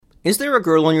Is there a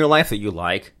girl in your life that you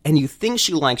like, and you think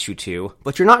she likes you too,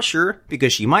 but you're not sure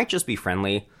because she might just be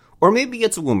friendly? Or maybe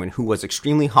it's a woman who was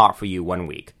extremely hot for you one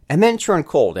week, and then turned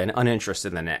cold and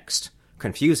uninterested the next.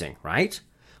 Confusing, right?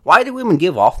 Why do women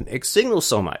give off mixed signals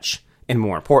so much? And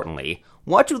more importantly,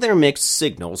 what do their mixed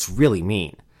signals really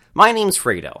mean? My name's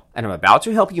Fredo, and I'm about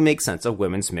to help you make sense of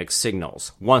women's mixed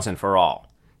signals, once and for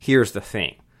all. Here's the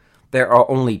thing. There are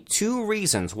only two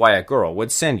reasons why a girl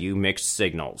would send you mixed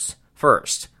signals.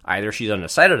 First, either she's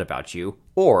undecided about you,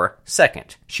 or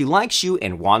second, she likes you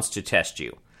and wants to test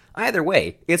you. Either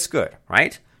way, it's good,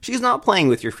 right? She's not playing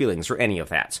with your feelings or any of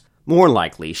that. More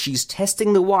likely, she's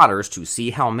testing the waters to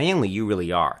see how manly you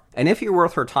really are, and if you're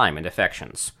worth her time and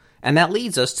affections. And that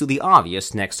leads us to the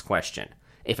obvious next question.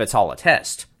 If it's all a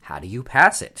test, how do you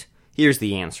pass it? Here's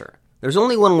the answer. There's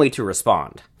only one way to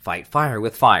respond. Fight fire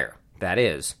with fire. That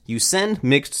is, you send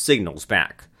mixed signals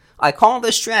back. I call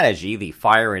this strategy the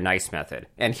fire and ice method,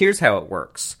 and here's how it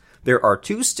works. There are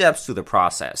two steps to the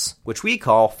process, which we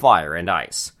call fire and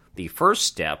ice. The first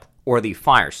step, or the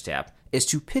fire step, is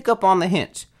to pick up on the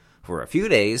hint. For a few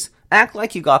days, act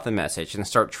like you got the message and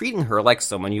start treating her like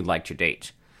someone you'd like to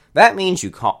date. That means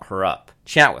you call her up,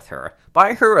 chat with her,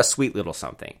 buy her a sweet little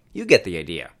something. You get the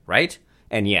idea, right?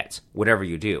 And yet, whatever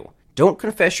you do, don't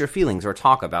confess your feelings or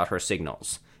talk about her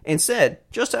signals. Instead,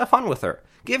 just have fun with her.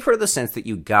 Give her the sense that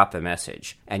you got the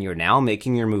message, and you're now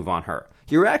making your move on her.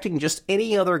 You're acting just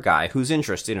any other guy who's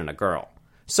interested in a girl.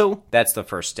 So, that's the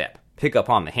first step. Pick up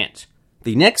on the hint.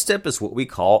 The next step is what we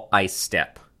call ice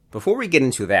step. Before we get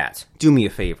into that, do me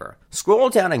a favor. Scroll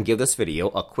down and give this video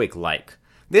a quick like.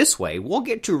 This way, we'll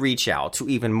get to reach out to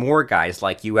even more guys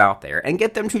like you out there and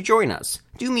get them to join us.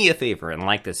 Do me a favor and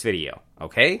like this video,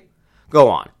 okay? Go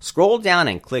on, scroll down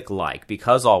and click like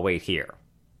because I'll wait here.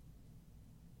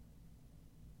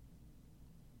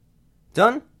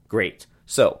 Done? Great.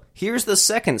 So, here's the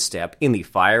second step in the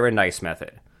fire and ice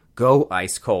method. Go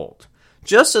ice cold.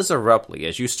 Just as abruptly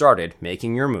as you started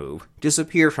making your move,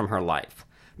 disappear from her life.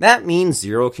 That means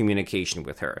zero communication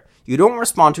with her. You don't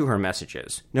respond to her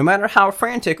messages, no matter how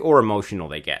frantic or emotional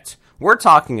they get. We're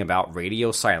talking about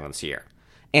radio silence here.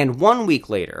 And 1 week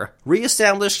later,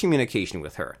 reestablish communication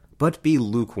with her, but be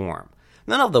lukewarm.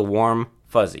 None of the warm,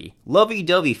 fuzzy,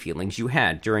 lovey-dovey feelings you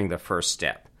had during the first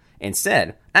step.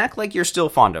 Instead, act like you're still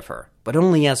fond of her, but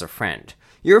only as a friend.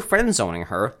 You're friend-zoning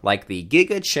her like the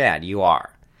Giga Chad you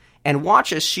are. And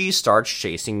watch as she starts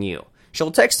chasing you.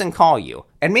 She'll text and call you,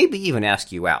 and maybe even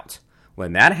ask you out.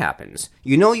 When that happens,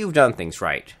 you know you've done things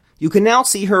right. You can now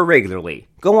see her regularly,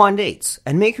 go on dates,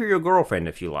 and make her your girlfriend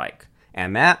if you like.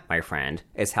 And that, my friend,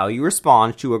 is how you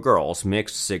respond to a girl's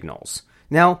mixed signals.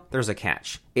 Now, there's a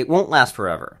catch. It won't last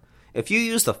forever. If you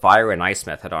use the fire and ice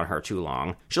method on her too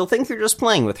long, she'll think you're just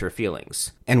playing with her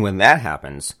feelings. And when that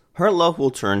happens, her love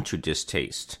will turn to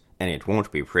distaste, and it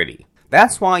won't be pretty.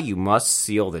 That's why you must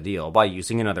seal the deal by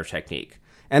using another technique.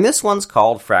 And this one's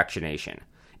called fractionation.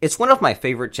 It's one of my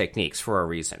favorite techniques for a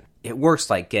reason. It works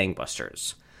like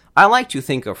gangbusters. I like to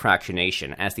think of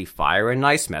fractionation as the fire and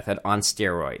ice method on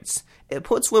steroids. It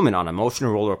puts women on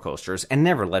emotional roller coasters and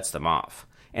never lets them off.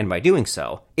 And by doing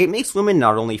so, it makes women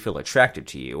not only feel attracted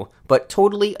to you, but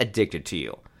totally addicted to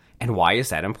you. And why is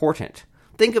that important?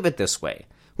 Think of it this way.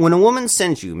 When a woman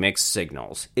sends you mixed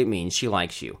signals, it means she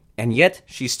likes you, and yet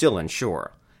she's still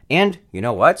unsure. And, you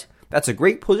know what? That's a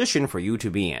great position for you to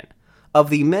be in. Of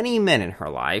the many men in her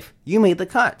life, you made the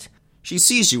cut. She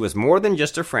sees you as more than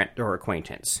just a friend or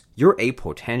acquaintance. You're a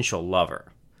potential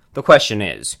lover. The question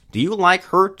is, do you like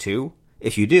her too?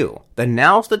 If you do, then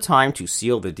now's the time to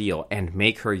seal the deal and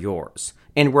make her yours.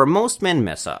 And where most men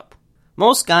mess up.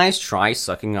 Most guys try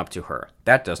sucking up to her.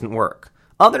 That doesn't work.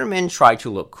 Other men try to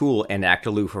look cool and act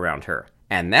aloof around her.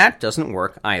 And that doesn't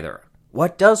work either.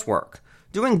 What does work?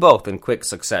 Doing both in quick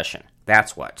succession.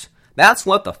 That's what. That's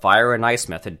what the fire and ice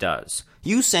method does.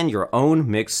 You send your own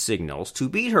mixed signals to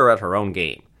beat her at her own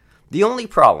game. The only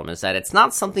problem is that it's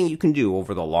not something you can do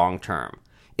over the long term.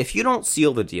 If you don't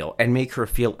seal the deal and make her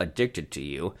feel addicted to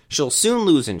you, she'll soon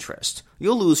lose interest.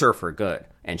 You'll lose her for good,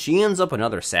 and she ends up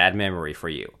another sad memory for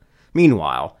you.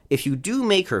 Meanwhile, if you do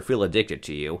make her feel addicted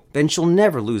to you, then she'll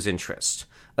never lose interest.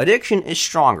 Addiction is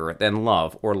stronger than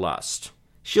love or lust.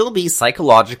 She'll be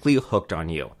psychologically hooked on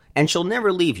you, and she'll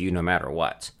never leave you no matter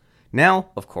what. Now,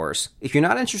 of course, if you're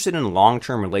not interested in a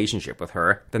long-term relationship with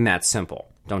her, then that's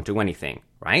simple. Don't do anything,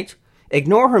 right?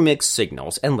 Ignore her mixed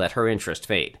signals and let her interest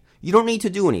fade. You don't need to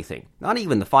do anything, not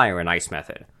even the fire and ice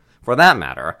method. For that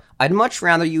matter, I'd much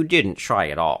rather you didn't try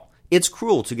at all. It's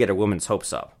cruel to get a woman's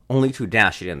hopes up, only to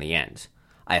dash it in the end.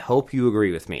 I hope you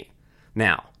agree with me.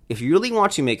 Now, if you really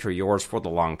want to make her yours for the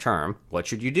long term, what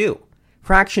should you do?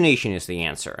 Fractionation is the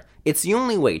answer. It's the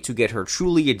only way to get her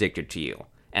truly addicted to you.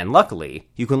 And luckily,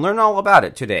 you can learn all about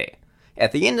it today.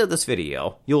 At the end of this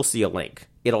video, you'll see a link.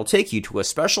 It'll take you to a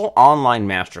special online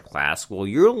masterclass where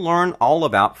you'll learn all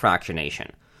about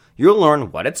fractionation. You'll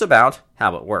learn what it's about,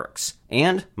 how it works,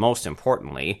 and, most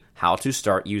importantly, how to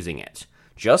start using it.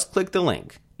 Just click the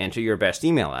link, enter your best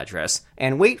email address,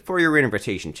 and wait for your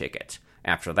invitation ticket.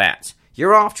 After that,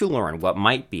 you're off to learn what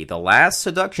might be the last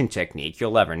seduction technique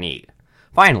you'll ever need.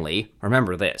 Finally,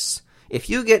 remember this. If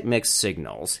you get mixed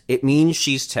signals, it means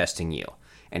she's testing you.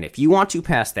 And if you want to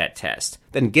pass that test,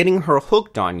 then getting her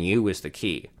hooked on you is the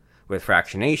key. With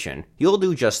fractionation, you'll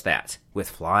do just that, with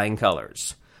flying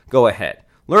colors. Go ahead,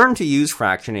 learn to use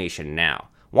fractionation now.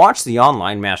 Watch the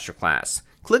online masterclass.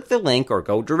 Click the link or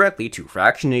go directly to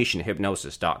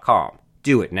fractionationhypnosis.com.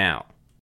 Do it now.